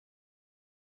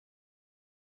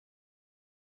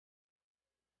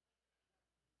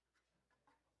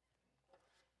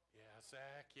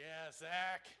Zach. Yeah,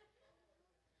 Zach.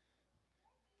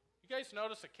 You guys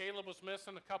notice that Caleb was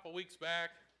missing a couple weeks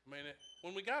back? I mean,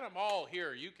 when we got them all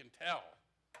here, you can tell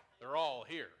they're all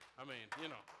here. I mean, you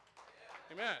know.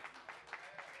 Amen.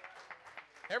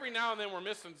 Every now and then we're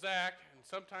missing Zach, and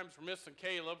sometimes we're missing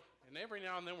Caleb, and every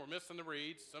now and then we're missing the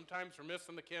Reeds. Sometimes we're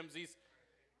missing the Kimseys.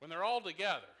 When they're all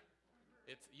together,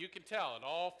 you can tell it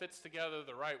all fits together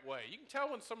the right way. You can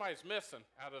tell when somebody's missing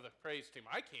out of the praise team.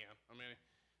 I can. I mean,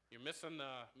 you're missing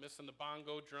the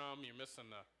bongo drum. You're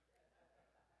missing the.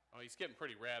 Oh, he's getting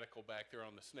pretty radical back there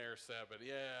on the snare set, but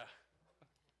yeah.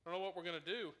 I don't know what we're going to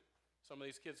do. Some of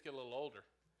these kids get a little older.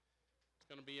 It's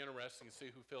going to be interesting to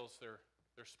see who fills their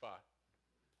spot.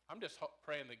 I'm just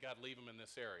praying that God leave him in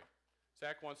this area.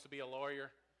 Zach wants to be a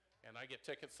lawyer, and I get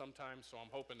tickets sometimes, so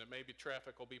I'm hoping that maybe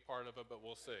traffic will be part of it, but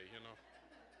we'll see, you know.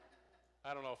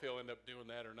 I don't know if he'll end up doing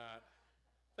that or not.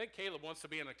 I think Caleb wants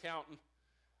to be an accountant.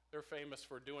 They're famous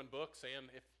for doing books, and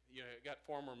if you got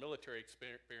former military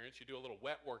experience, you do a little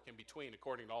wet work in between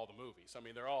according to all the movies. I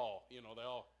mean, they all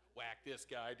whack this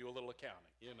guy, do a little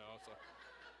accounting, you know. So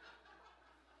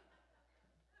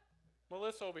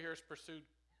Melissa over here has pursued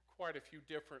quite a few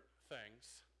different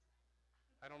things.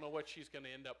 I don't know what she's going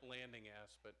to end up landing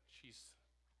as, but she's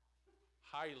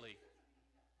highly,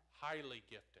 highly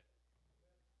gifted.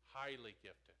 Highly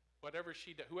gifted. Whatever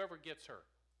she does, whoever gets her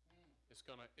is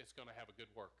going to have a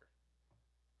good worker.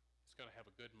 It's going to have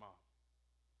a good mom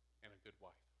and a good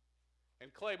wife.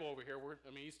 And Clabe over here,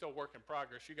 he's still work in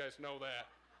progress. You guys know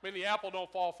that. I mean, the apple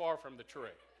don't fall far from the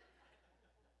tree.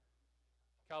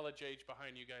 College age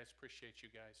behind you guys, appreciate you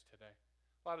guys today.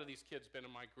 A lot of these kids been in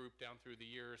my group down through the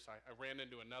years. I ran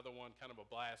into another one, kind of a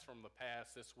blast from the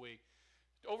past this week.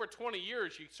 Over 20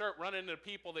 years, you start running into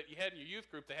people that you had in your youth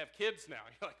group that have kids now.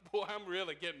 You're like, boy, I'm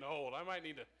really getting old. I might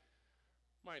need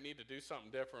to do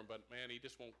something different, but man, he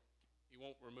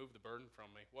won't remove the burden from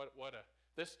me.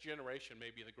 This generation may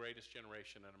be the greatest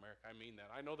generation in America. I mean that.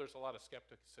 I know there's a lot of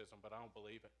skepticism, but I don't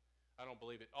believe it. I don't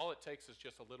believe it. All it takes is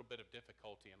just a little bit of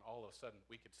difficulty, and all of a sudden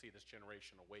we could see this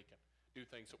generation awaken, do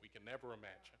things that we can never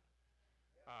imagine.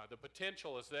 The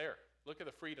potential is there. Look at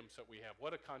the freedoms that we have.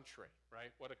 What a country, right?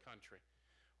 What a country.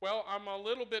 Well, I'm a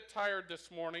little bit tired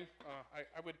this morning.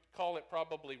 I would call it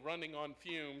probably running on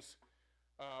fumes.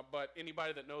 But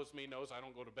anybody that knows me knows I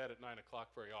don't go to bed at 9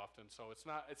 o'clock very often, so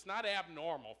it's not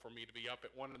abnormal for me to be up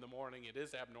at 1 in the morning. It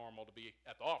is abnormal to be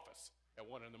at the office at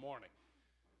 1 in the morning.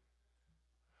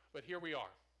 But here we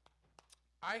are.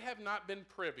 I have not been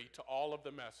privy to all of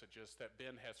the messages that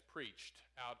Ben has preached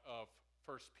out of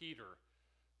 1 Peter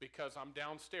because I'm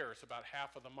downstairs about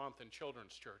half of the month in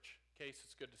children's church. Case,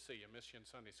 it's good to see you. Miss you in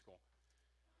Sunday school.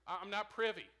 I'm not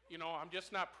privy. I'm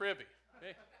just not privy.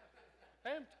 Hey.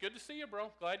 Hey, good to see you,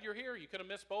 bro. Glad you're here. You could have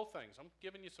missed both things. I'm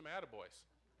giving you some attaboys.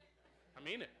 I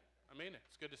mean it.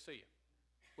 It's good to see you.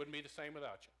 Wouldn't be the same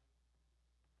without you.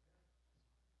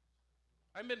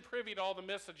 I've been privy to all the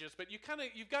messages, but you've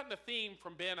gotten a theme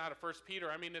from Ben out of 1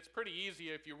 Peter. I mean, it's pretty easy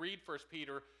if you read 1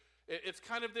 Peter. It's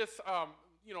kind of this,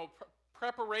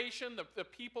 preparation. The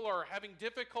people are having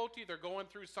difficulty. They're going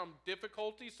through some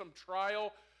difficulty, some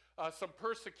trial, some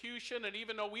persecution, and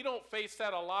even though we don't face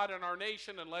that a lot in our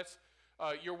nation unless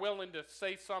you're willing to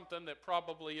say something that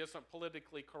probably isn't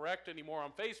politically correct anymore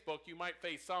on Facebook, you might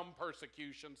face some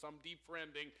persecution, some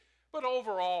defriending. But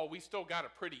overall, we still got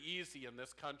it pretty easy in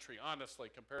this country, honestly,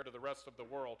 compared to the rest of the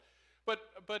world. But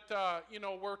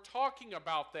we're talking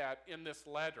about that in this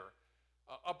letter,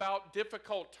 about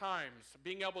difficult times,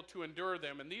 being able to endure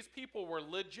them. And these people were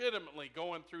legitimately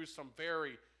going through some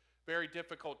very, very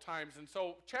difficult times. And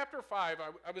so chapter 5,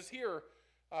 I was here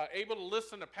able to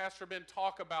listen to Pastor Ben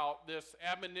talk about this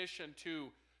admonition to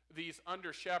these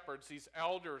under-shepherds, these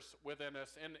elders within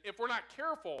us. And if we're not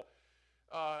careful,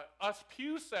 us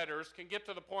pew setters can get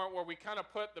to the point where we kind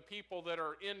of put the people that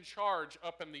are in charge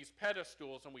up in these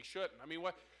pedestals, and we shouldn't. I mean,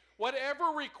 whatever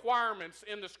requirements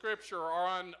in the Scripture are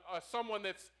on someone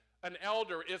that's an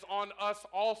elder is on us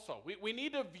also. We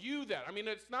need to view that. I mean,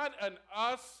 it's not an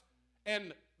us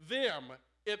and them,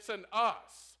 it's an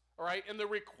us. All right, and the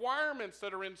requirements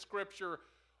that are in Scripture,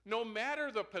 no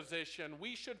matter the position,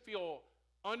 we should feel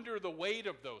under the weight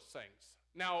of those things.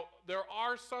 Now, there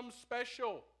are some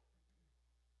special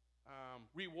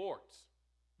rewards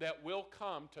that will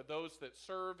come to those that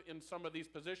serve in some of these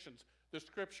positions. The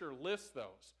Scripture lists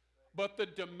those. But the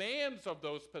demands of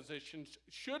those positions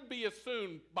should be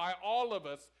assumed by all of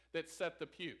us that set the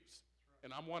pews.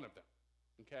 And I'm one of them,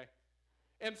 okay?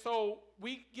 And so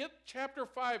we get chapter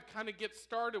 5 kind of gets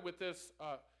started with this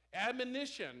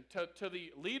admonition to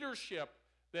the leadership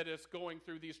that is going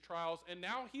through these trials. And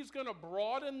now he's going to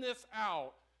broaden this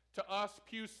out to us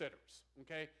pew sitters,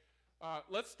 okay?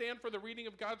 Let's stand for the reading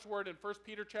of God's word in 1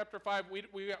 Peter chapter 5.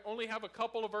 We only have a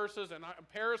couple of verses, and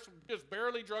Paris just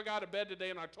barely drug out of bed today,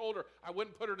 and I told her I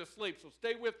wouldn't put her to sleep, so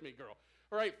stay with me, girl.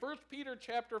 All right, 1 Peter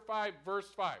chapter 5, verse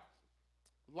 5.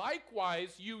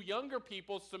 Likewise, you younger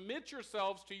people, submit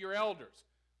yourselves to your elders.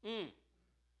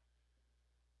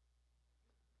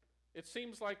 It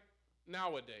seems like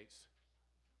nowadays,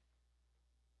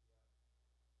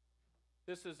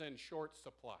 this is in short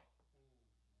supply.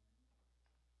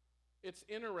 It's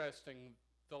interesting,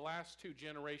 the last two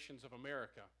generations of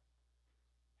America,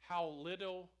 how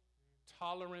little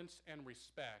tolerance and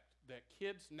respect that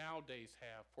kids nowadays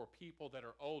have for people that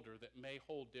are older that may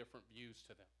hold different views to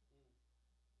them.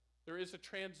 There is a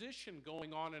transition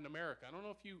going on in America. I don't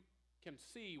know if you can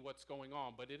see what's going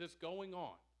on, but it is going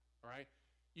on, all right?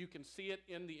 You can see it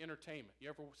in the entertainment. You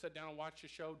ever sit down and watch a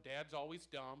show? Dad's always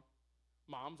dumb.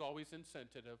 Mom's always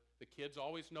insensitive. The kids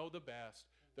always know the best.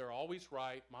 They're always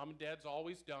right. Mom and dad's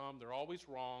always dumb. They're always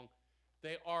wrong.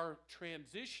 They are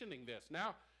transitioning this.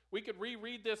 Now, we could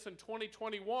reread this in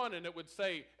 2021 and it would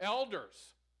say,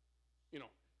 elders,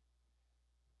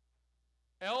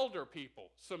 elder people,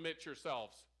 submit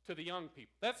yourselves to the young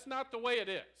people. That's not the way it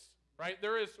is, right?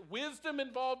 There is wisdom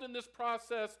involved in this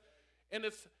process, and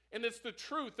it's the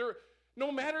truth.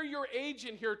 No matter your age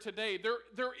in here today,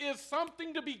 there is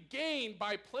something to be gained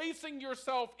by placing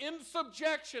yourself in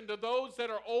subjection to those that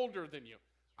are older than you.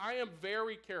 I am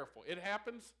very careful. It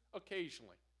happens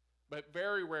occasionally, but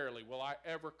very rarely will I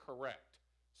ever correct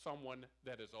someone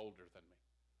that is older than me.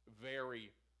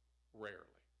 Very rarely.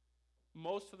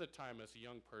 Most of the time as a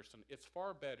young person, it's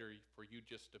far better for you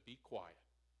just to be quiet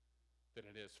than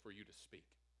it is for you to speak.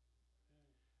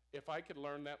 If I could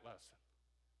learn that lesson,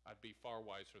 I'd be far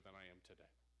wiser than I am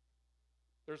today.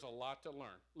 There's a lot to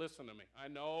learn. Listen to me. I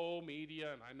know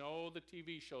media and I know the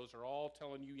TV shows are all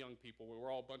telling you young people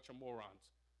we're all a bunch of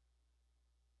morons.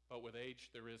 But with age,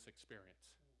 there is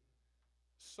experience.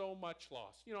 So much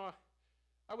lost.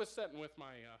 I was sitting with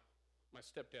my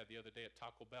stepdad the other day at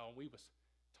Taco Bell, and we was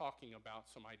talking about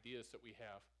some ideas that we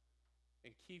have.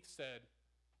 And Keith said,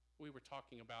 we were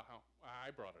talking about how, I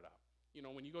brought it up.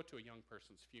 When you go to a young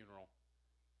person's funeral,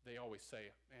 they always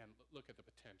say, man, look at the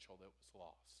potential that was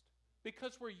lost.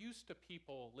 Because we're used to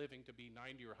people living to be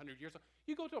 90 or 100 years old.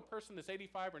 You go to a person that's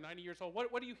 85 or 90 years old,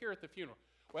 what do you hear at the funeral?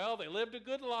 Well, they lived a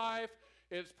good life.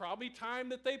 It's probably time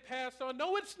that they passed on.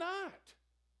 No, it's not.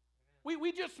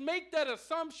 We just make that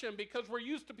assumption because we're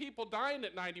used to people dying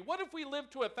at 90. What if we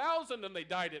lived to 1,000 and they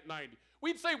died at 90?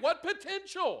 We'd say, what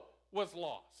potential was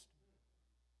lost?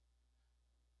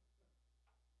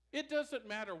 It doesn't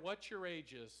matter what your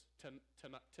age is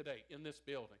today in this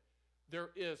building.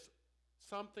 There is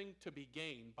something to be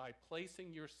gained by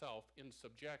placing yourself in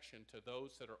subjection to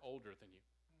those that are older than you.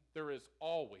 There is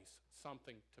always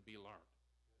something to be learned.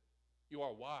 You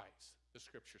are wise, the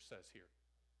scripture says here,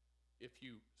 if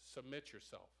you submit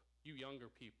yourself, you younger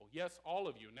people. Yes, all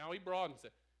of you. Now he broadens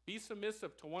it. Be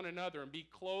submissive to one another and be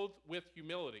clothed with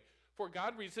humility. For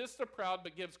God resists the proud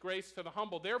but gives grace to the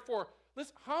humble. Therefore,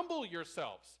 let's humble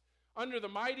yourselves under the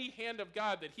mighty hand of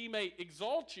God, that he may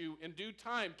exalt you in due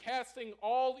time, casting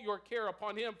all your care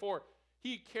upon him, for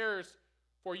he cares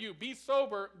for you. Be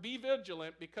sober, be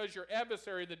vigilant, because your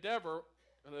adversary, the devil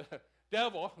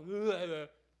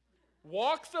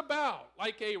walks about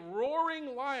like a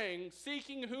roaring lion,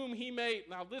 seeking whom he may,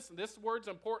 now listen, this word's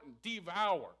important,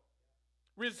 devour.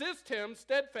 Resist him,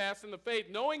 steadfast in the faith,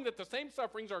 knowing that the same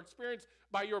sufferings are experienced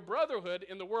by your brotherhood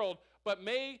in the world, but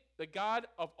may the God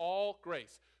of all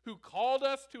grace, who called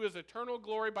us to his eternal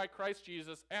glory by Christ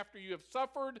Jesus, after you have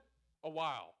suffered a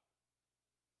while,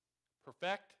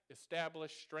 perfect,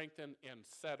 establish, strengthen, and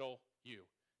settle you.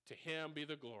 To him be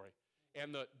the glory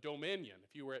and the dominion.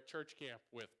 If you were at church camp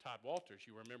with Todd Walters,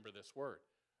 you remember this word,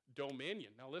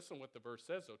 dominion. Now listen what the verse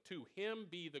says, though. To him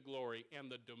be the glory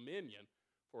and the dominion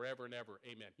forever and ever.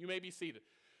 Amen. You may be seated.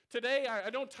 Today, I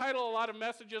don't title a lot of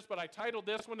messages, but I titled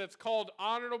this one. It's called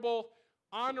Honorable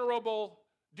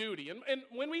Duty. And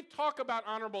when we talk about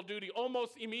honorable duty,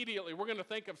 almost immediately we're going to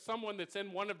think of someone that's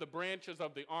in one of the branches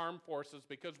of the armed forces,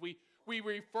 because we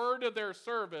refer to their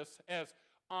service as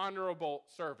honorable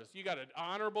service. You got an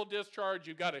honorable discharge,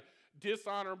 you got a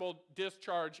dishonorable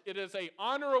discharge. It is an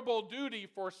honorable duty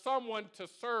for someone to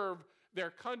serve their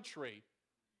country,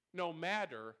 no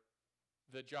matter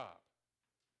the job.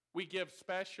 We give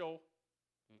special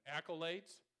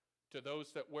accolades to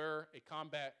those that wear a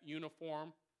combat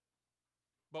uniform,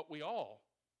 but we all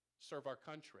serve our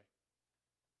country.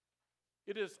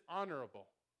 It is honorable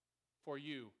for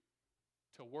you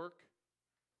to work,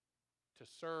 to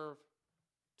serve,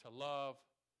 to love,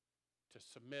 to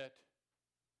submit,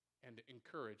 and to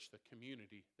encourage the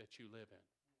community that you live in.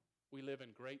 We live in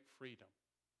great freedom.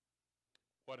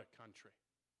 What a country.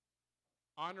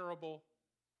 Honorable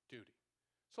duty.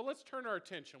 So let's turn our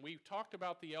attention. We've talked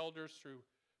about the elders through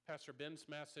Pastor Ben's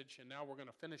message, and now we're going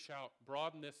to finish out,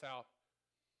 broaden this out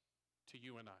to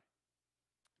you and I.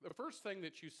 The first thing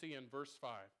that you see in verse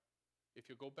 5, if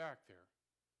you go back there,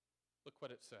 look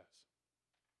what it says.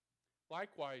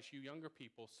 Likewise, you younger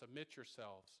people, submit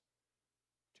yourselves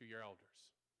to your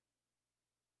elders.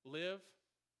 Live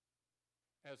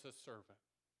as a servant.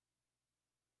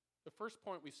 The first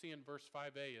point we see in verse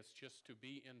 5a is just to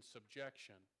be in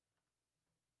subjection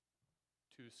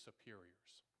to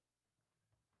superiors.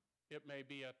 It may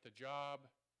be at the job,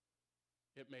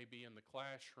 it may be in the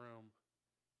classroom,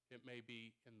 it may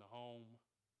be in the home.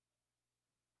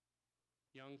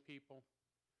 Young people,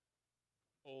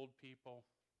 old people,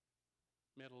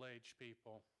 middle-aged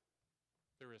people,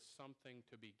 there is something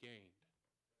to be gained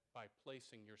by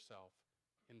placing yourself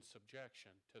in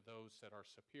subjection to those that are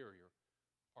superior,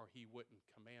 or he wouldn't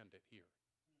command it here.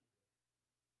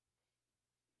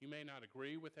 You may not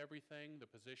agree with everything, the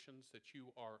positions that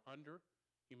you are under.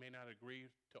 You may not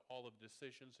agree to all of the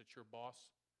decisions that your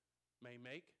boss may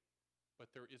make,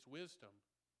 but there is wisdom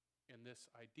in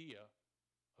this idea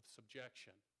of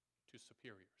subjection to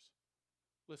superiors.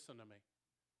 Listen to me.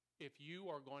 If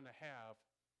you are going to have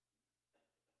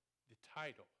the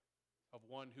title of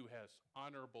one who has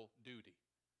honorable duty,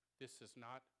 this is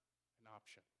not an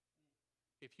option.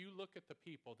 If you look at the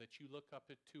people that you look up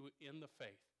to in the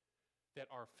faith that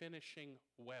are finishing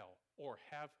well or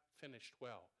have finished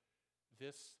well,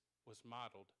 this was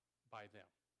modeled by them.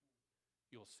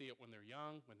 You'll see it when they're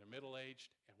young, when they're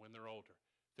middle-aged, and when they're older.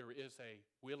 There is a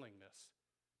willingness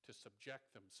to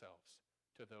subject themselves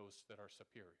to those that are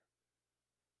superior.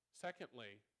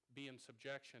 Secondly, be in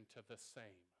subjection to the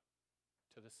same.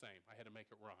 To the same. I had to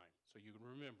make it rhyme so you can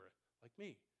remember it, like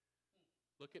me.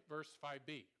 Look at verse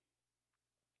 5b.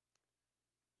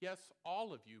 Yes,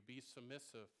 all of you be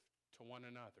submissive to one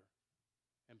another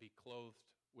and be clothed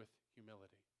with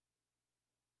humility.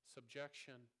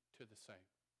 Subjection to the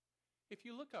same. If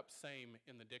you look up same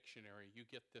in the dictionary, you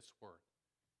get this word,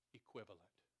 equivalent.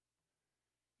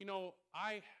 You know,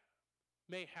 I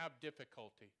may have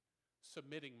difficulty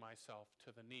submitting myself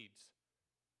to the needs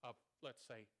of, let's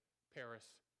say,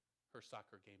 Paris, her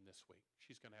soccer game this week.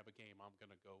 She's going to have a game. I'm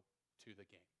going to go to the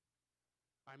game.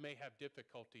 I may have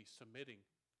difficulty submitting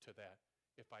to that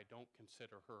if I don't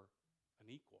consider her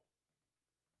an equal.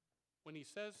 When he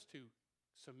says to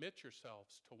submit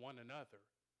yourselves to one another,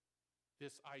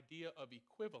 this idea of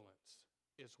equivalence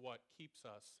is what keeps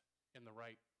us in the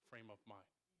right frame of mind.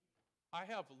 I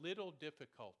have little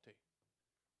difficulty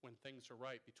when things are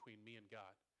right between me and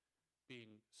God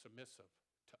being submissive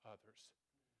to others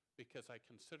because I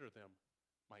consider them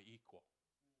my equal.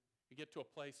 You get to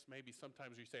a place maybe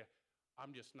sometimes you say,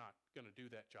 I'm just not going to do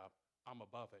that job. I'm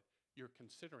above it. You're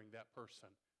considering that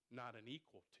person not an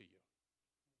equal to you.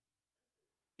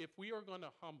 If we are going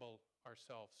to humble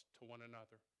ourselves to one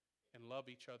another and love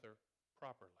each other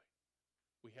properly,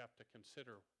 we have to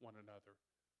consider one another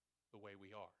the way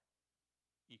we are,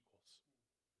 equals.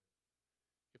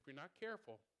 If we're not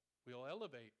careful, we'll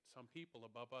elevate some people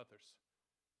above others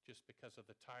just because of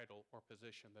the title or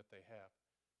position that they have.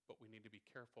 But we need to be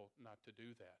careful not to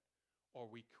do that. Or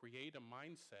we create a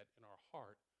mindset in our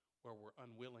heart where we're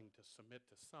unwilling to submit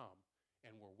to some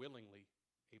and we're willingly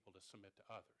able to submit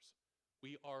to others.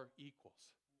 We are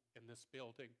equals in this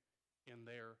building, in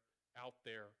there, out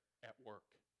there, at work.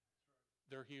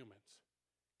 They're humans.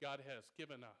 God has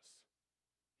given us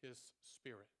His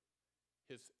Spirit,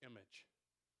 His image,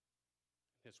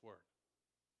 His Word.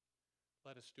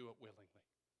 Let us do it willingly.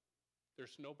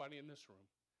 There's nobody in this room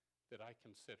that I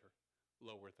consider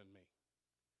lower than me.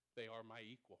 They are my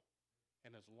equal.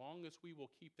 And as long as we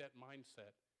will keep that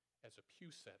mindset as a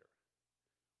pew setter,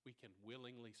 we can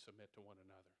willingly submit to one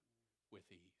another with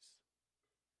ease.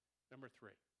 Number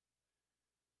 3,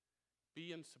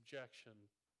 be in subjection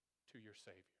to your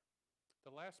Savior.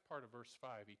 The last part of verse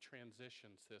 5, he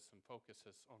transitions this and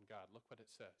focuses on God. Look what it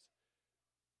says.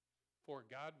 For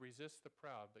God resists the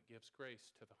proud, but gives grace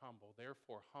to the humble.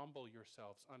 Therefore, humble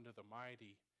yourselves under the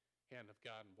mighty hand of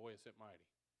God, and boy, is it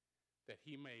mighty, that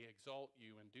he may exalt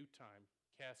you in due time,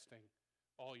 casting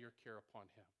all your care upon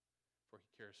him, for he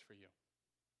cares for you.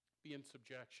 Be in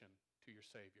subjection to your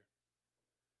Savior.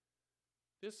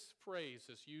 This phrase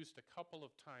is used a couple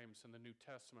of times in the New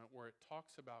Testament where it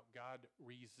talks about God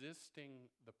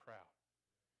resisting the proud.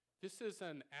 This is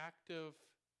an active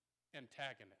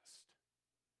antagonist.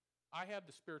 I have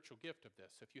the spiritual gift of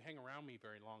this. If you hang around me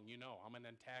very long, you know I'm an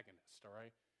antagonist, all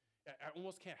right? I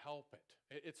almost can't help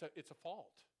it. It's a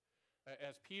fault.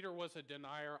 As Peter was a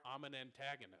denier, I'm an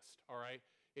antagonist, all right?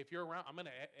 If you're around, I'm going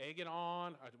to egg it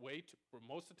on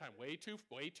most of the time, way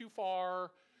too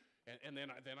far, and then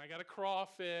I got to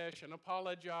crawfish and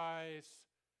apologize.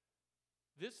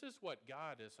 This is what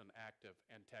God is an active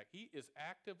antagonist. He is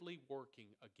actively working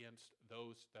against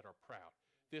those that are proud.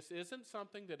 This isn't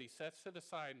something that he sets to the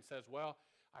side and says, well,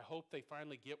 I hope they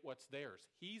finally get what's theirs.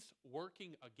 He's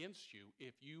working against you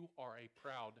if you are a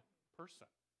proud person.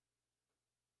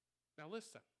 Now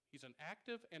listen, he's an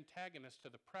active antagonist to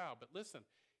the proud, but listen,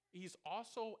 he's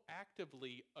also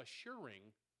actively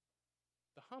assuring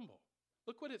the humble.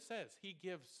 Look what it says. He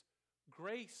gives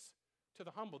grace to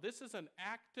the humble. This is an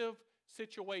active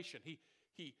situation. He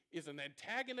is an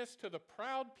antagonist to the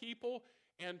proud people,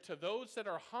 and to those that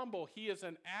are humble, he is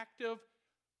an active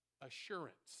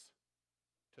assurance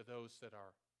to those that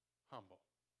are humble.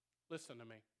 Listen to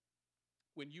me.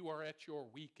 When you are at your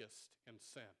weakest in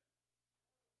sin,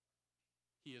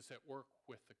 he is at work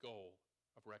with the goal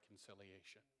of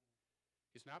reconciliation.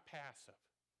 He's not passive.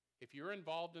 If you're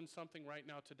involved in something right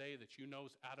now today that you know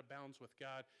is out of bounds with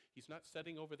God, he's not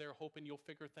sitting over there hoping you'll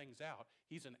figure things out.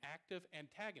 He's an active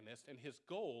antagonist, and his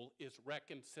goal is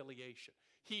reconciliation.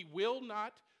 He will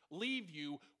not leave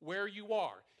you where you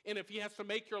are. And if he has to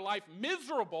make your life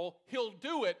miserable, he'll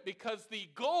do it because the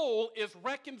goal is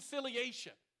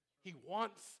reconciliation. He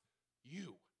wants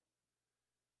you.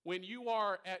 When you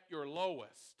are at your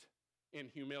lowest in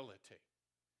humility,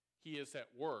 he is at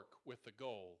work with the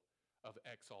goal of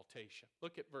exaltation.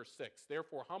 Look at verse 6.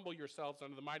 Therefore, humble yourselves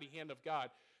under the mighty hand of God,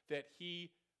 that he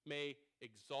may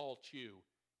exalt you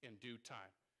in due time.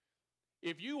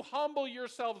 If you humble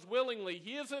yourselves willingly,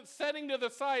 he isn't setting to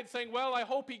the side saying, well, I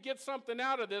hope he gets something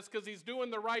out of this because he's doing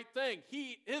the right thing.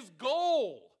 His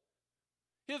goal,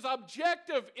 his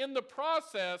objective in the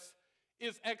process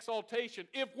is exaltation.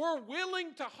 If we're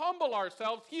willing to humble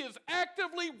ourselves, he is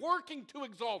actively working to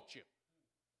exalt you.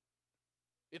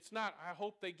 It's not, I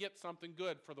hope they get something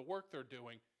good for the work they're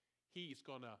doing. He's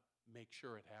going to make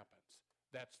sure it happens.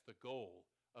 That's the goal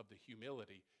of the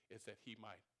humility, is that he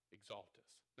might exalt us.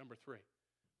 Number 3,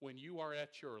 when you are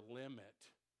at your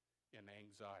limit in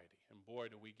anxiety, and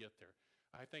boy, do we get there.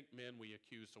 I think men, we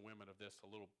accuse the women of this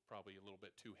probably a little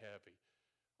bit too heavy.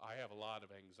 I have a lot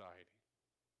of anxiety.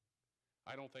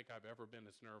 I don't think I've ever been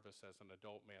as nervous as an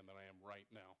adult man than I am right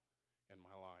now in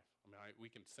my life. I mean,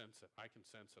 we can sense it. I can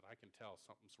sense it. I can tell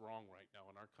something's wrong right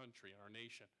now in our country, in our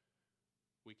nation.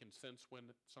 We can sense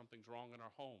when something's wrong in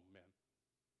our home, men.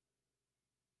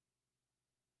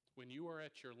 When you are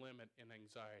at your limit in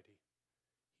anxiety,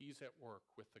 he's at work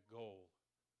with the goal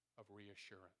of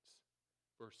reassurance.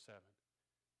 Verse 7,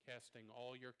 casting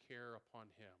all your care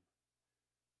upon him,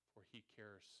 for he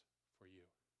cares for you.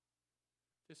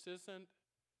 This isn't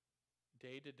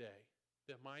day to day.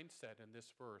 The mindset in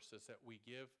this verse is that we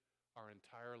give our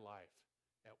entire life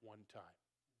at one time.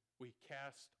 We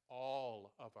cast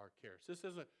all of our cares. This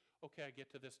isn't, okay, I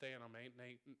get to this day and I'm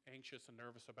anxious and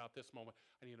nervous about this moment.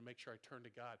 I need to make sure I turn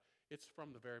to God. It's from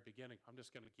the very beginning. I'm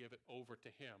just going to give it over to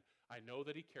him. I know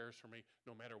that he cares for me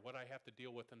no matter what I have to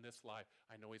deal with in this life.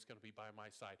 I know he's going to be by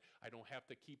my side. I don't have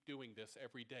to keep doing this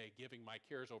every day, giving my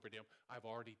cares over to him. I've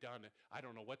already done it. I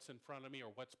don't know what's in front of me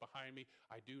or what's behind me.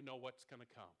 I do know what's going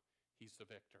to come. He's the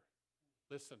victor.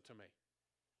 Listen to me.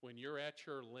 When you're at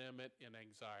your limit in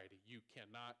anxiety, you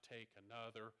cannot take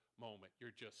another moment.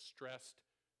 You're just stressed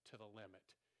to the limit.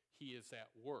 He is at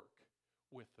work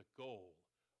with the goal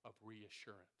of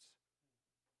reassurance.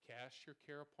 Cast your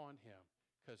care upon him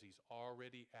because he's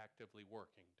already actively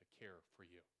working to care for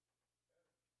you.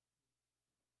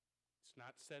 It's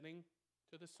not setting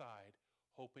to the side,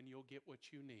 hoping you'll get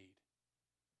what you need.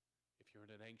 If you're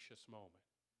in an anxious moment,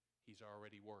 he's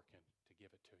already working to give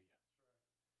it to you.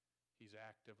 He's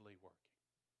actively working.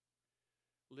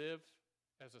 Live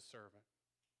as a servant.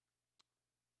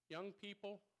 Young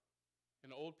people and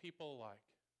old people alike,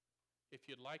 if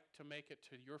you'd like to make it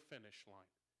to your finish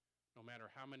line, no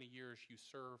matter how many years you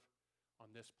serve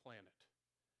on this planet,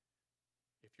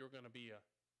 if you're going to be an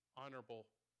honorable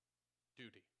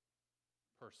duty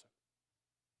person,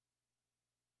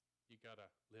 you got to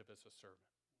live as a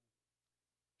servant.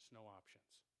 There's no options.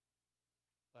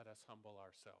 Let us humble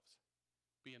ourselves.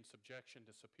 Be in subjection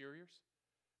to superiors,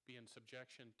 be in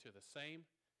subjection to the same,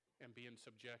 and be in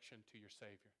subjection to your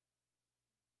Savior.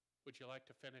 Would you like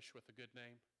to finish with a good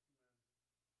name?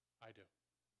 I do.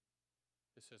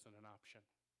 This isn't an option.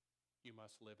 You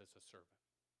must live as a servant.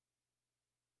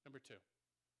 Number 2,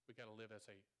 we got to live as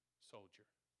a soldier.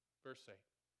 Verse 8.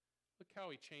 Look how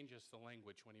he changes the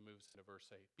language when he moves into verse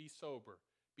 8. Be sober,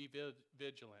 Be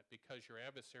vigilant, because your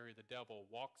adversary, the devil,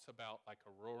 walks about like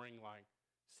a roaring lion,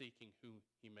 seeking whom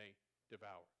he may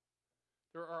devour.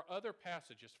 There are other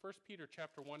passages. 1 Peter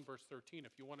chapter 1, verse 13,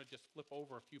 if you want to just flip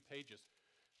over a few pages.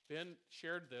 Ben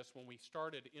shared this when we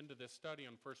started into this study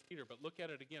on 1 Peter, but look at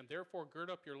it again. Therefore, gird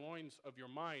up your loins of your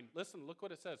mind. Listen, look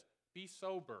what it says. Be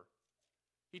sober.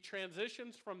 He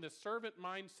transitions from this servant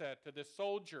mindset to this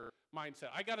soldier mindset.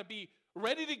 I got to be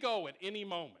ready to go at any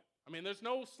moment. I mean, there's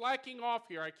no slacking off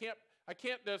here. I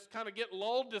can't just kind of get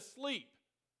lulled to sleep.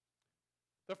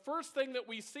 The first thing that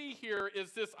we see here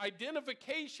is this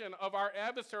identification of our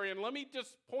adversary. And let me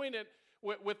just point it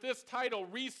with this title,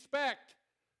 Respect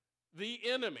the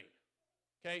Enemy.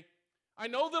 Okay? I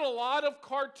know that a lot of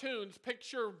cartoons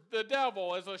picture the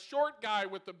devil as a short guy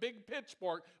with a big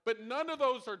pitchfork, but none of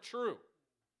those are true.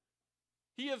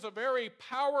 He is a very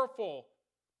powerful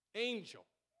angel.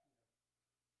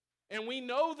 And we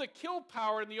know the kill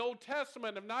power in the Old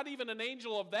Testament of not even an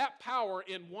angel of that power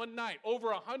in one night, over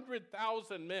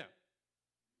 100,000 men.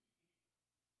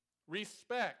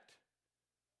 Respect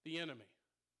the enemy.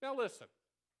 Now listen.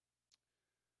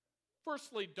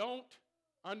 Firstly, don't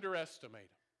underestimate him.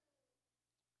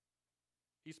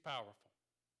 He's powerful.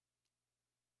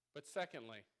 But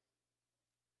secondly,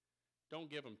 don't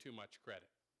give him too much credit.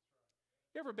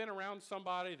 You ever been around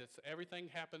somebody that's everything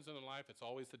happens in their life, it's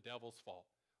always the devil's fault?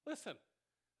 Listen,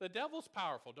 the devil's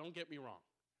powerful, don't get me wrong.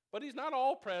 But he's not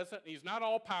all present, he's not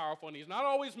all powerful, and he's not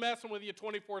always messing with you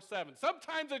 24/7.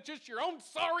 Sometimes it's just your own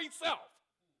sorry self.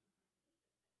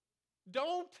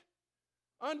 Don't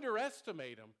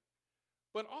underestimate him.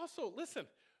 But also, listen,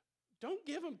 don't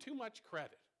give him too much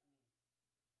credit.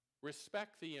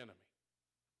 Respect the enemy.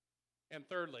 And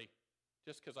thirdly,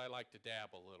 just because I like to dab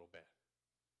a little bit,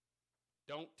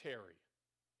 don't tarry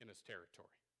in his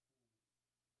territory.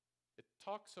 It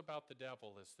talks about the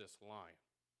devil as this lion.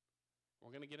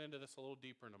 We're going to get into this a little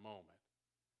deeper in a moment.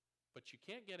 But you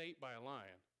can't get ate by a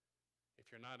lion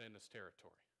if you're not in his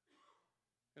territory.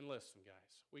 And listen,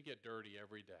 guys, we get dirty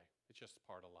every day. It's just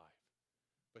part of life.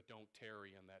 But don't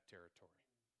tarry in that territory,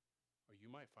 or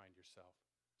you might find yourself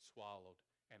swallowed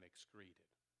and excreted.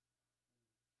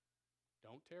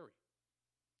 Don't tarry.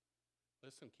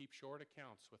 Listen, keep short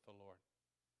accounts with the Lord.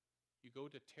 You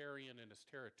go to tarrying in his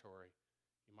territory,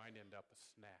 you might end up a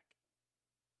snack.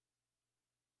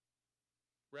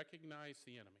 Recognize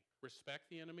the enemy.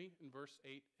 Respect the enemy in verse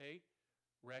 8a.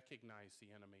 Recognize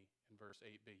the enemy in verse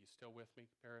 8b. You still with me,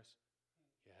 Paris?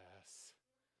 Yes.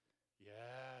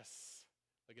 Yes.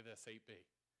 Look at this, 8b.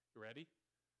 You ready?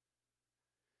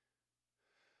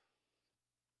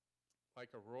 Like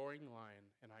a roaring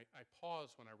lion, and I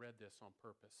paused when I read this on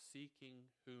purpose, seeking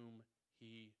whom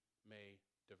he may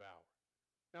devour.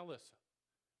 Now listen,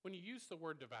 when you use the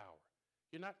word devour,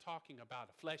 you're not talking about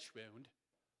a flesh wound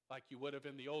like you would have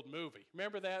in the old movie.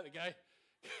 Remember that? The guy,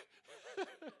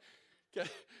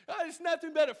 oh, it's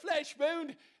nothing but a flesh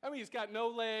wound. I mean, he's got no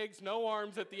legs, no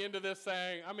arms at the end of this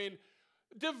thing. I mean,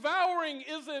 devouring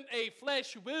isn't a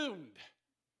flesh wound.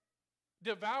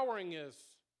 Devouring is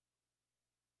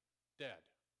dead.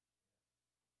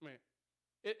 I mean,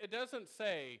 it doesn't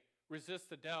say resist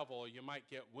the devil or you might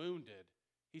get wounded.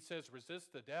 He says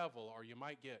resist the devil or you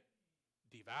might get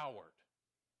devoured.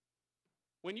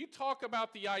 When you talk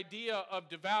about the idea of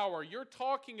devour, you're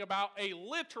talking about a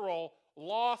literal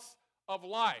loss of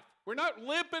life. We're not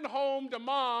limping home to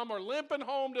mom or limping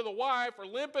home to the wife or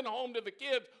limping home to the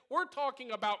kids. We're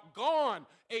talking about gone,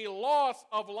 a loss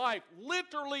of life,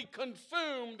 literally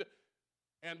consumed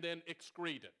and then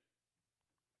excreted,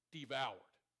 devoured.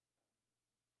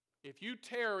 If you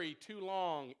tarry too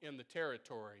long in the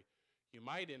territory, you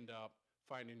might end up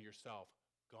finding yourself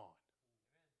gone.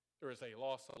 There is a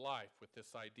loss of life with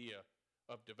this idea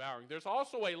of devouring. There's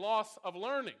also a loss of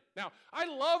learning. Now, I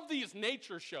love these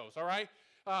nature shows, all right?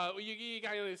 You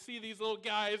guys see these little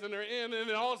guys, and they're in, and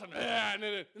then all of a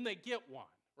sudden, and they get one,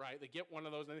 right? They get one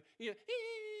of those, and you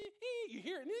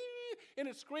hear it, and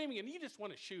it's screaming, and you just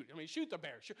want to shoot. I mean, shoot the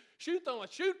bear, shoot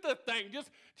the thing.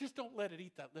 Just don't let it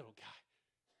eat that little guy.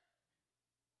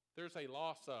 There's a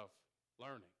loss of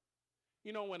learning.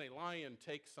 You know, when a lion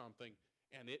takes something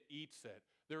and it eats it,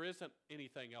 there isn't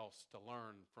anything else to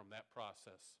learn from that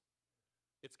process.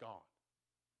 It's gone.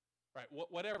 Right?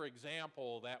 Whatever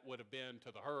example that would have been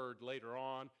to the herd later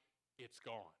on, it's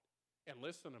gone. And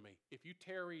listen to me, if you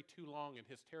tarry too long in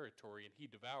his territory and he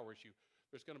devours you,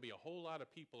 there's going to be a whole lot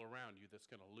of people around you that's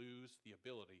going to lose the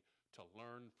ability to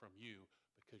learn from you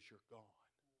because you're gone.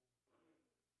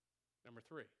 Number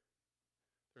 3,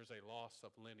 there's a loss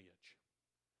of lineage.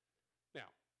 Now,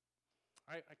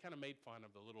 I kind of made fun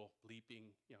of the little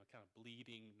bleeping, kind of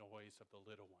bleeding noise of the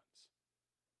little ones.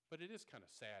 But it is kind of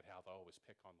sad how they always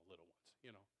pick on the little ones,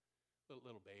 you know.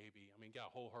 Little baby. I mean,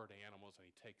 got a whole herd of animals, and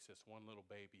he takes this one little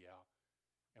baby out.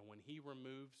 And when he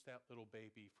removes that little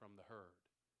baby from the herd,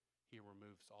 he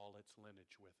removes all its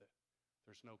lineage with it.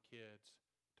 There's no kids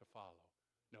to follow,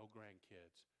 no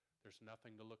grandkids. There's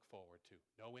nothing to look forward to,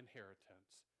 no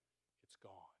inheritance. It's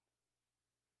gone.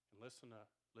 And listen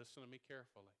to me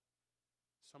carefully.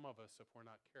 Some of us, if we're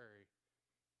not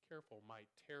careful, might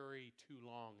tarry too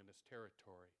long in this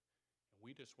territory, and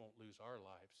we just won't lose our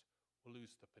lives. We'll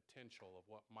lose the potential of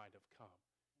what might have come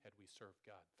had we served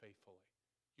God faithfully.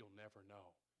 You'll never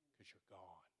know because you're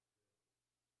gone.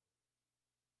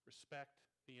 Respect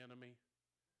the enemy.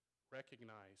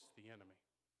 Recognize the enemy.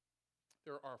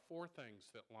 There are 4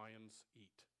 things that lions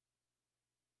eat.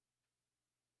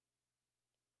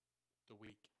 The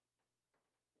weak.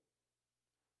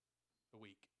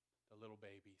 The little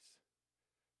babies,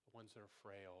 the ones that are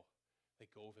frail. They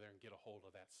go over there and get a hold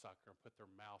of that sucker and put their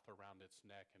mouth around its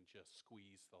neck and just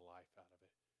squeeze the life out of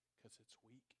it because it's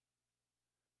weak.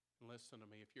 And listen to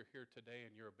me, if you're here today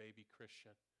and you're a baby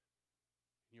Christian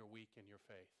and you're weak in your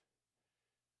faith,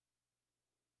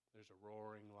 there's a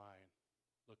roaring lion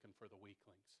looking for the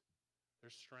weaklings.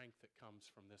 There's strength that comes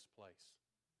from this place.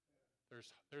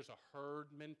 There's a herd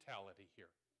mentality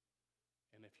here.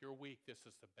 And if you're weak, this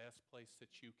is the best place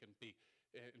that you can be.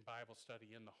 In Bible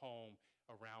study, in the home,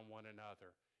 around one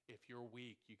another. If you're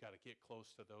weak, you got to get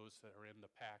close to those that are in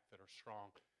the pack that are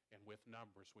strong. And with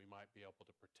numbers, we might be able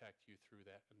to protect you through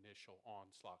that initial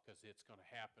onslaught because it's going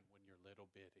to happen when you're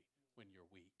little bitty, when you're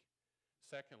weak.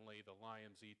 Secondly, the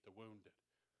lions eat the wounded.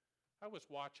 I was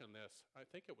watching this. I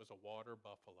think it was a water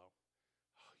buffalo.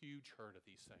 A huge herd of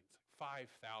these things.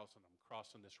 5,000 of them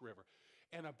crossing this river.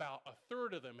 And about a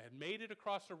third of them had made it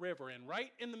across the river. And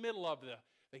right in the middle of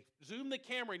they zoom the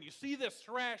camera and you see this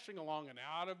thrashing along, and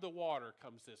out of the water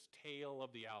comes this tail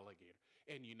of the alligator.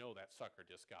 And you know that sucker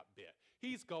just got bit.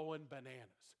 He's going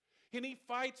bananas. And he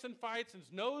fights and fights, and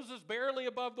his nose is barely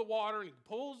above the water, and he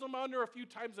pulls him under a few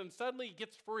times, and suddenly he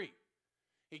gets free.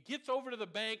 He gets over to the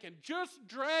bank and just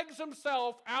drags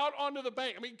himself out onto the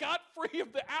bank. I mean, got free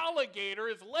of the alligator,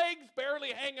 his legs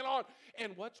barely hanging on.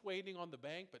 And what's waiting on the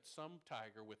bank but some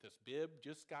tiger with his bib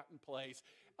just got in place.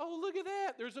 Oh, look at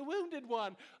that. There's a wounded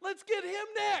one. Let's get him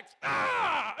next.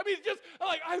 Ah! I mean, just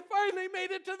like I finally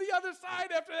made it to the other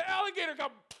side after the alligator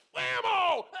come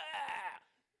whammo!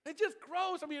 Ah! It just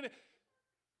grows. I mean,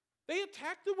 they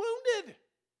attack the wounded.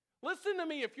 Listen to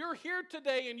me, if you're here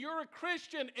today and you're a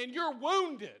Christian and you're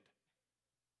wounded,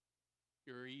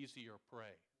 you're easier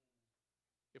prey.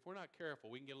 If we're not careful,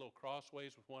 we can get a little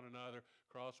crossways with one another,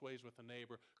 crossways with a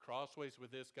neighbor, crossways with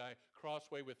this guy,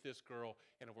 crossway with this girl,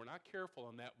 and if we're not careful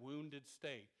in that wounded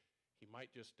state, he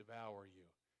might just devour you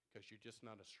because you're just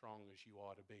not as strong as you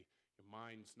ought to be. Your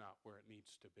mind's not where it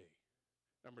needs to be.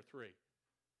 Number 3.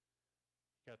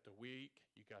 You got the weak,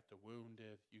 you got the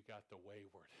wounded, you got the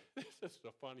wayward. This is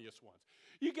the funniest ones.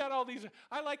 You got all these,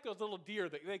 I like those little deer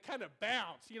that they kind of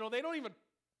bounce. You know, they don't even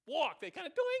walk. They kind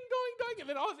of doing, doing, doing. And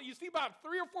then all of a sudden you see about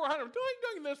 300 or 400 doing,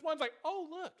 doing. And this one's like, oh,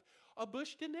 look, a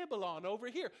bush to nibble on over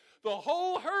here. The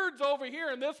whole herd's over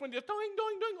here, and this one just doing,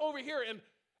 doing, doing over here. And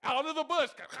out of the bush,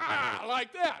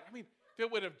 like that. I mean, if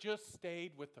it would have just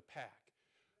stayed with the pack,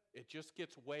 it just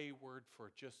gets wayward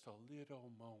for just a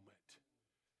little moment.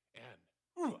 And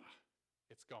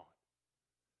it's gone.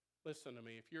 Listen to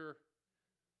me. If you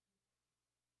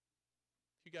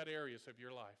got areas of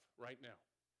your life right now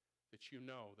that you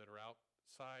know that are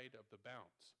outside of the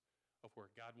bounds of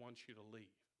where God wants you to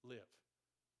live,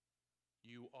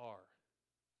 you are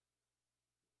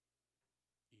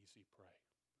easy prey.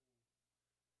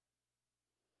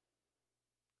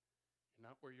 You're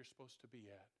not where you're supposed to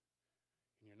be at,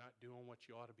 and you're not doing what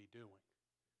you ought to be doing,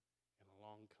 and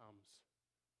along comes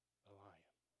the lion.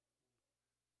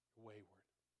 Wayward.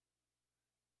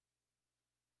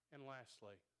 And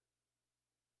lastly,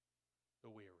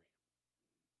 the weary.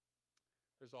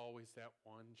 There's always that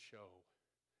one show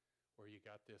where you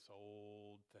got this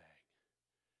old thing.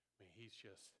 I mean, he's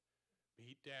just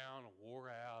beat down and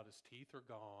wore out. His teeth are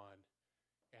gone.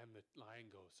 And the lion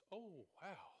goes, oh,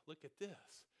 wow, look at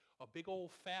this. A big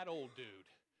old fat old dude.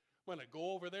 I'm going to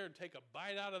go over there and take a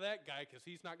bite out of that guy because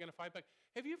he's not going to fight back.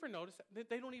 Have you ever noticed that?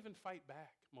 They don't even fight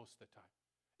back most of the time.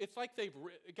 It's like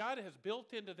God has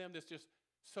built into them this just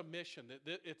submission,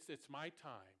 that it's my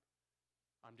time.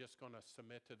 I'm just going to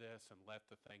submit to this and let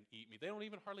the thing eat me. They don't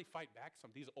even hardly fight back.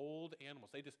 These old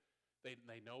animals,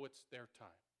 they know it's their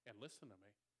time. And listen to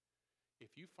me.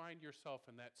 If you find yourself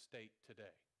in that state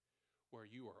today where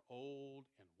you are old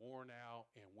and worn out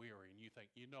and weary and you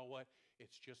think, you know what,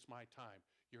 it's just my time,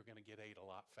 you're going to get ate a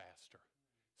lot faster.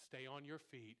 Stay on your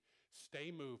feet.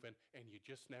 Stay moving, and you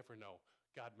just never know.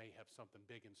 God may have something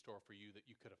big in store for you that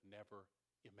you could have never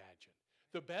imagined.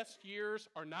 The best years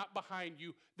are not behind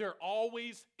you. They're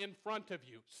always in front of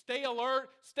you. Stay alert,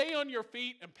 stay on your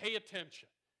feet, and pay attention.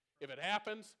 If it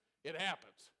happens, it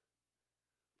happens.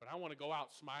 But I want to go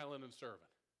out smiling and serving.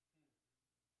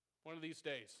 One of these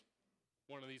days,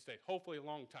 hopefully a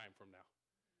long time from now.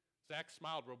 Zach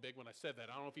smiled real big when I said that.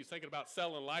 I don't know if he's thinking about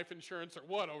selling life insurance or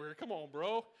what over here. Come on,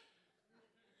 bro.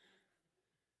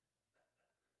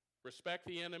 Respect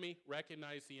the enemy,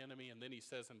 recognize the enemy, and then he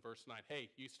says in verse 9,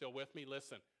 hey, you still with me?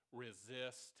 Listen,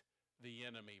 resist the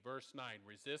enemy. Verse 9,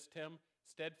 resist him,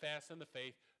 steadfast in the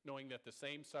faith, knowing that the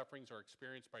same sufferings are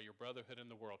experienced by your brotherhood in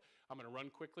the world. I'm going to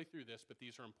run quickly through this, but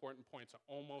these are important points. I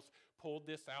almost pulled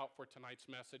this out for tonight's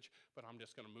message, but I'm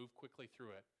just going to move quickly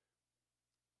through it.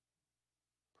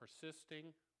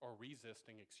 Persisting or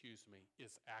resisting,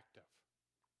 is active.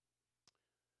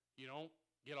 You don't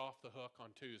get off the hook on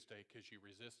Tuesday because you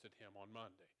resisted him on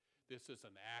Monday. This is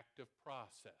an active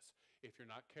process. If you're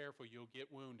not careful, you'll get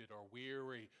wounded or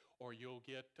weary, or you'll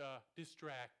get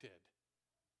distracted,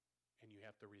 and you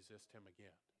have to resist him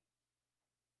again.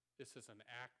 This is an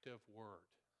active word.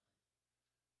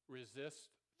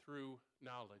 Resist through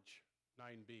knowledge,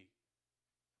 9b.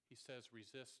 He says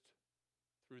resist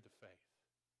through the faith.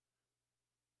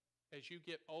 As you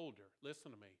get older, listen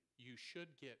to me, you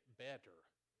should get better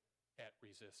at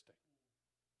resisting.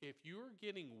 If you're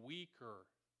getting weaker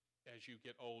as you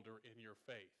get older in your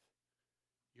faith,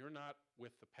 you're not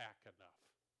with the pack enough.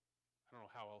 I don't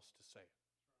know how else to say it.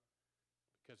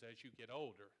 Because as you get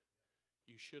older,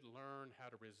 you should learn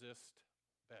how to resist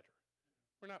better.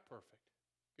 We're not perfect.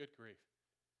 Good grief.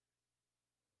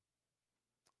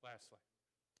 Lastly,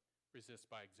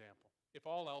 resist by example. If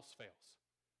all else fails,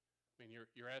 I mean,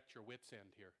 you're at your wit's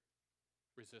end here.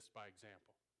 Resist by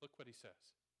example. Look what he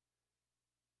says.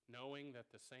 Knowing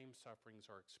that the same sufferings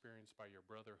are experienced by your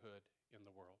brotherhood in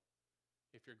the world.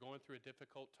 If you're going through a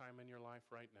difficult time in your life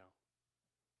right now,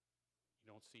 you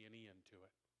don't see any end to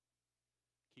it.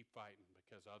 Keep fighting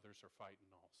because others are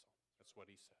fighting also. That's what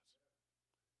he says.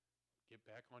 Get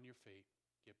back on your feet.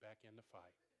 Get back in the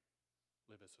fight.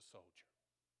 Live as a soldier.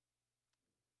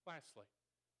 Lastly,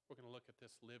 we're going to look at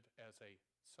this live as a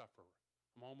sufferer.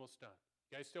 I'm almost done.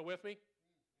 You guys still with me?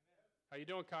 How you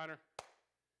doing, Connor?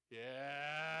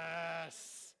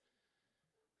 Yes.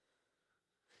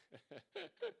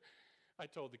 I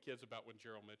told the kids about when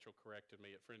Gerald Mitchell corrected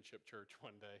me at Friendship Church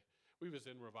one day. We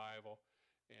was in revival,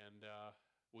 and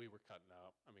we were cutting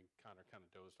up. I mean, Connor kind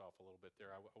of dozed off a little bit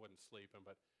there. I wasn't sleeping,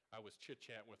 but I was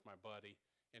chit-chatting with my buddy,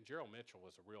 and Gerald Mitchell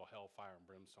was a real hellfire and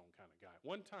brimstone kind of guy.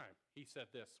 One time, he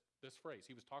said this phrase.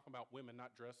 He was talking about women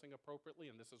not dressing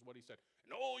appropriately, and this is what he said.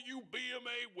 And all you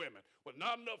BMA women with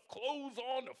not enough clothes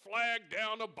on to flag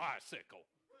down a bicycle.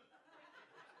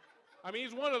 I mean,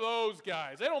 he's one of those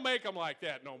guys. They don't make them like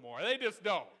that no more. They just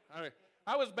don't. I mean,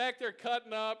 I was back there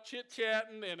cutting up,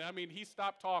 chit-chatting, and I mean, he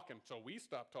stopped talking, so we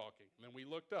stopped talking. And then we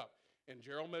looked up, and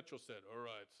Gerald Mitchell said, all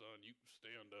right, son, you can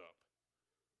stand up.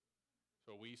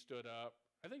 So we stood up.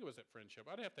 I think it was at Friendship.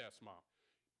 I'd have to ask Mom.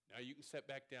 Now you can sit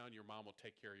back down. Your mom will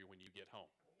take care of you when you get home.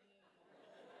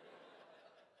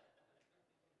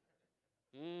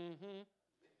 Mm-hmm.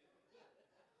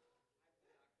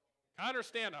 Connor,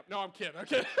 stand up. No, I'm kidding.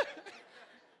 Okay.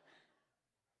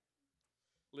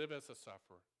 Live as a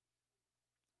sufferer.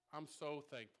 I'm so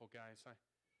thankful, guys.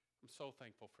 I'm so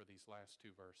thankful for these last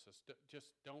two verses.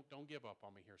 Just don't give up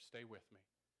on me here. Stay with me.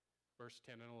 Verse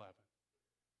 10 and 11.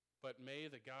 But may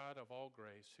the God of all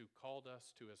grace, who called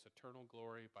us to his eternal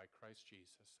glory by Christ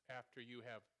Jesus, after you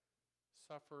have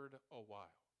suffered a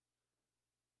while,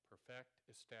 perfect,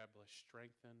 establish,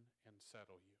 strengthen, and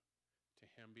settle you. To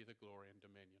him be the glory and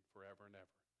dominion forever and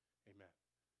ever. Amen.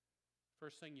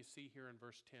 First thing you see here in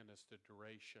verse 10 is the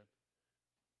duration.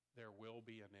 There will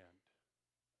be an end.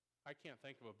 I can't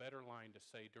think of a better line to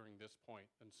say during this point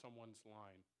than someone's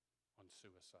line on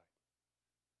suicide.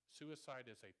 Suicide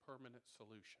is a permanent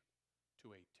solution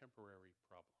to a temporary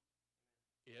problem.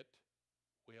 It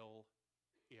will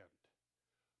end.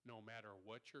 No matter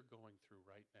what you're going through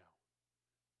right now,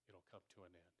 it'll come to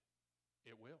an end.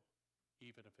 It will,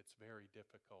 even if it's very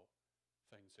difficult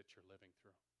things that you're living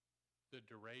through. The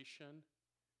duration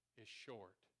is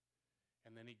short,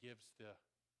 and then he gives the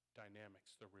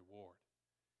dynamics, the reward.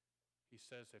 He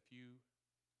says if you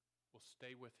will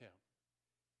stay with him,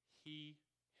 he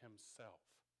himself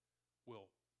will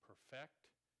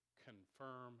perfect,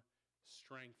 confirm,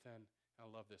 strengthen, and I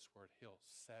love this word, he'll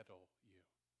settle you.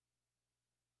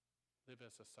 Live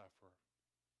as a sufferer.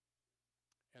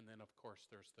 And then, of course,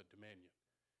 there's the dominion.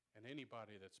 And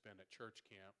anybody that's been at church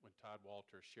camp when Todd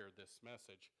Walters shared this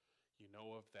message, you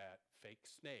know of that fake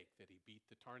snake that he beat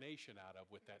the tarnation out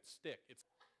of with that stick. It's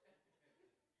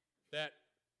that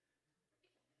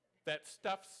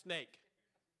stuffed snake.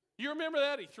 You remember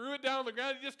that? He threw it down on the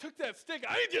ground. He just took that stick.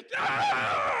 And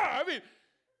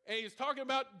he was talking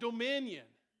about dominion.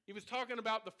 He was talking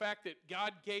about the fact that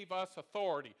God gave us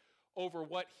authority over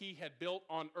what he had built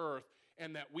on earth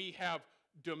and that we have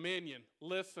dominion.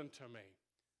 Listen to me.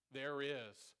 There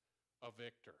is a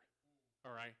victor.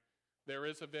 All right? There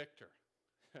is a victor.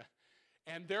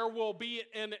 And there will be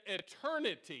an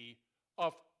eternity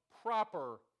of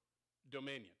proper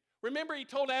dominion. Remember, he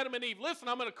told Adam and Eve, listen,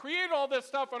 I'm going to create all this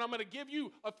stuff and I'm going to give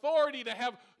you authority to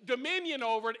have dominion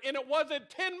over it. And it wasn't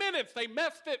 10 minutes. They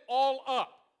messed it all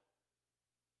up.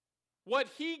 What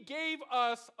he gave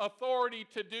us authority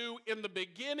to do in the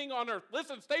beginning on earth,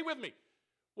 listen, stay with me.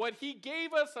 What he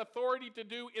gave us authority to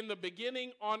do in the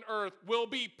beginning on earth will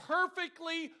be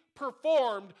perfectly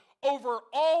performed over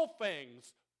all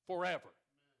things forever.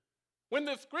 When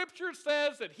the scripture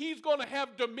says that he's going to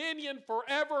have dominion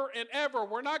forever and ever,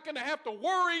 we're not going to have to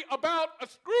worry about a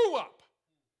screw up.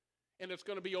 And it's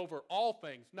going to be over all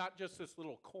things, not just this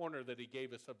little corner that he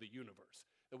gave us of the universe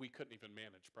that we couldn't even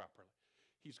manage properly.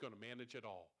 He's going to manage it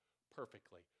all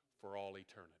perfectly for all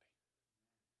eternity.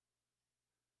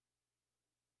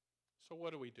 So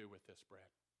what do we do with this, Brad?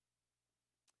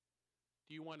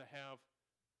 Do you want to have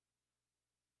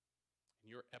in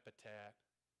your epitaph,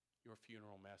 your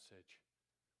funeral message,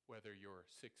 whether you're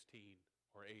 16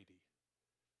 or 80,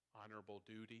 honorable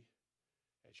duty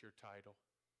as your title?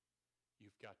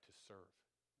 You've got to serve.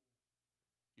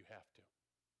 You have to.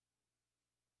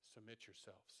 Submit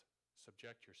yourselves.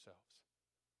 Subject yourselves.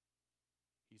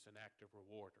 He's an active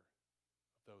rewarder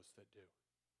of those that do.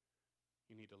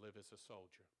 You need to live as a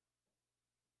soldier.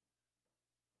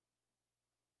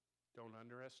 Don't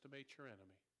underestimate your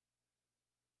enemy.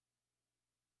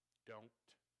 Don't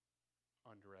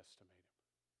underestimate him.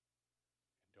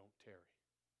 And don't tarry.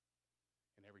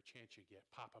 And every chance you get,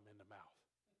 pop him in the mouth.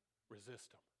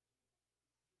 Resist him.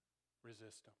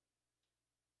 Resist him.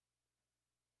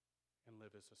 And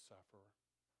live as a sufferer.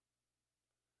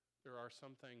 There are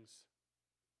some things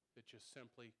that just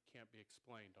simply can't be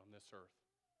explained on this earth.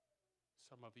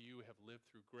 Some of you have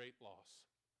lived through great loss.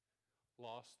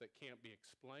 Loss that can't be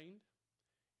explained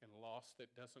and loss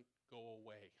that doesn't go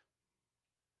away.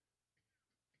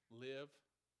 Live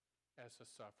as a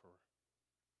sufferer.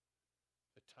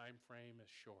 The time frame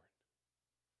is short,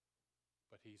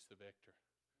 but he's the victor.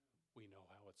 We know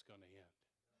how it's going to end.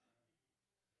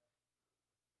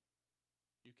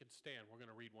 You can stand. We're going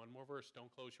to read one more verse.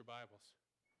 Don't close your Bibles.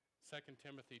 2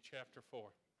 Timothy chapter 4.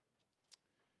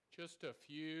 Just a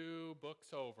few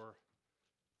books over,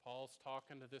 Paul's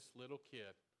talking to this little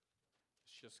kid.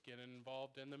 He's just getting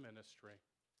involved in the ministry.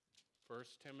 1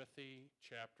 Timothy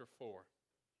chapter 4,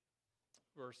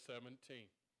 verse 17.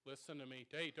 Listen to me.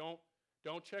 Hey, don't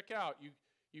check out.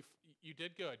 You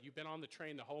did good. You've been on the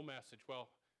train the whole message. Well,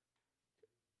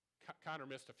 Connor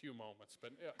missed a few moments,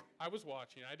 but I was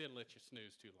watching. I didn't let you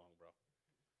snooze too long, bro.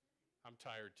 I'm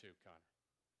tired too, Connor.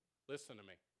 Listen to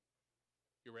me.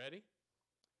 You ready?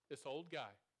 This old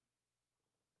guy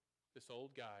is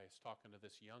talking to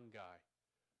this young guy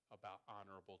about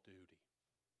honorable duty.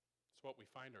 It's what we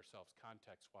find ourselves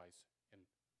context-wise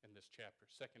in this chapter.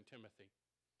 2 Timothy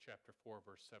chapter 4,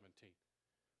 verse 17.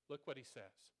 Look what he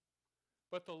says.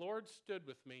 But the Lord stood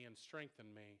with me and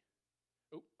strengthened me.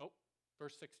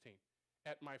 Verse 16.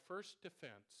 At my first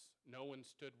defense, no one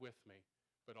stood with me,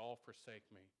 but all forsake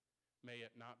me. May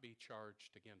it not be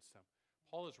charged against them.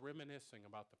 Paul is reminiscing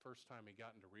about the first time he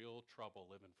got into real trouble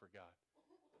living for God.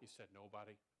 He said,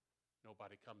 nobody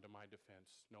come to my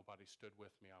defense. Nobody stood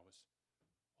with me. I was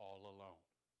all alone.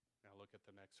 Now look at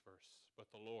the next verse. But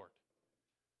the Lord,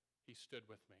 he stood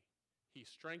with me. He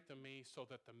strengthened me so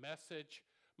that the message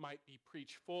might be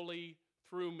preached fully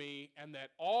through me and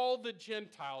that all the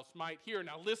Gentiles might hear.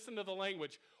 Now listen to the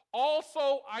language.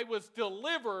 Also I was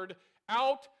delivered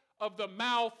out of the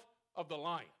mouth of the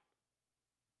lion.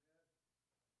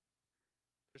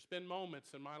 There's been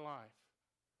moments in my life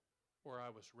where I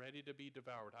was ready to be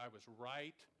devoured. I was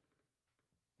right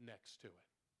next to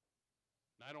it.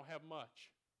 And I don't have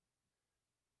much.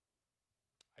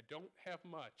 I don't have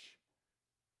much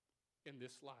in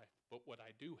this life, but what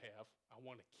I do have, I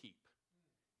want to keep.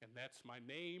 And that's my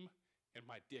name and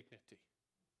my dignity.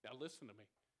 Now listen to me.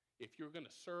 If you're going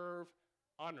to serve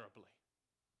honorably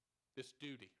this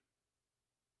duty,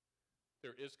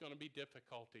 there is going to be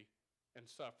difficulty and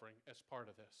suffering as part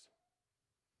of this.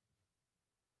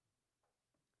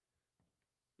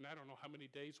 And I don't know how many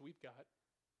days we've got.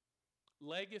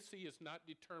 Legacy is not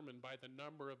determined by the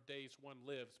number of days one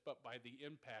lives, but by the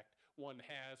impact one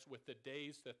has with the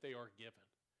days that they are given.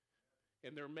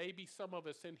 And there may be some of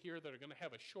us in here that are going to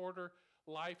have a shorter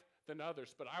life than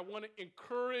others, but I want to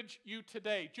encourage you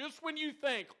today, just when you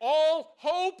think all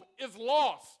hope is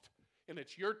lost and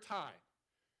it's your time,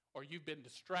 or you've been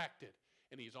distracted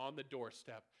and he's on the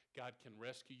doorstep, God can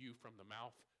rescue you from the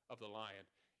mouth of the lion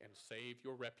and save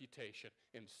your reputation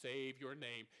and save your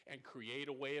name and create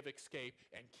a way of escape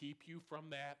and keep you from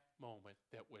that moment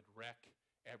that would wreck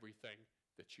everything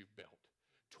that you've built.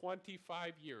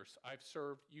 25 years I've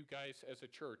served you guys as a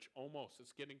church, almost.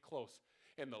 It's getting close.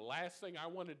 And the last thing I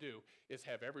want to do is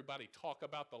have everybody talk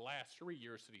about the last 3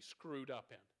 years that he screwed up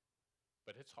in.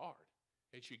 But it's hard.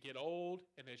 As you get old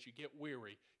and as you get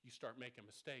weary, you start making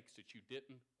mistakes that you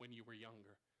didn't when you were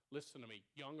younger. Listen to me,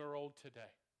 young or old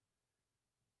today.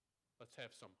 Let's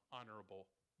have some honorable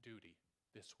duty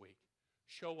this week.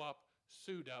 Show up,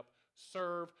 suit up,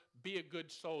 serve, be a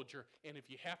good soldier. And if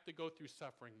you have to go through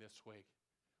suffering this week,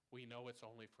 we know it's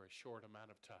only for a short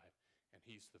amount of time, and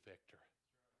he's the victor.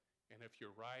 And if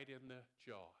you're right in the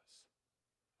jaws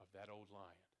of that old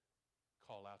lion,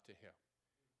 call out to him.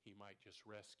 He might just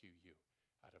rescue you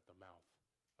out of the mouth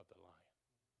of the lion.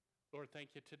 Lord,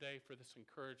 thank you today for this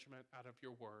encouragement out of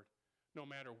your word. No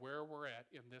matter where we're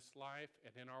at in this life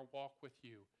and in our walk with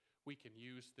you, we can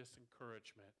use this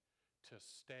encouragement to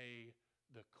stay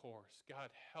the course. God,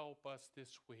 help us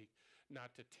this week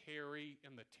not to tarry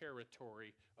in the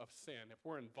territory of sin. If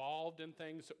we're involved in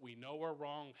things that we know are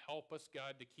wrong, help us,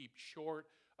 God, to keep short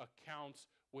accounts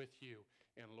with you.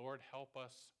 And Lord, help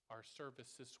us, our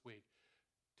service this week,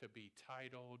 to be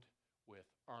titled with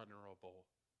honorable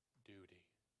duty.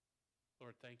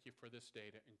 Lord, thank you for this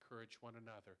day to encourage one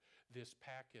another. This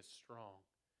pack is strong,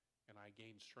 and I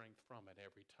gain strength from it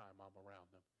every time I'm around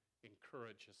them.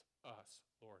 Encourages us,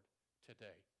 Lord,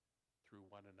 today through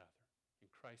one another. In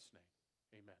Christ's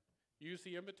name, amen. Use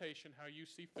the invitation how you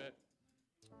see fit.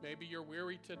 Maybe you're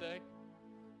weary today.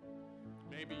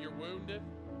 Maybe you're wounded.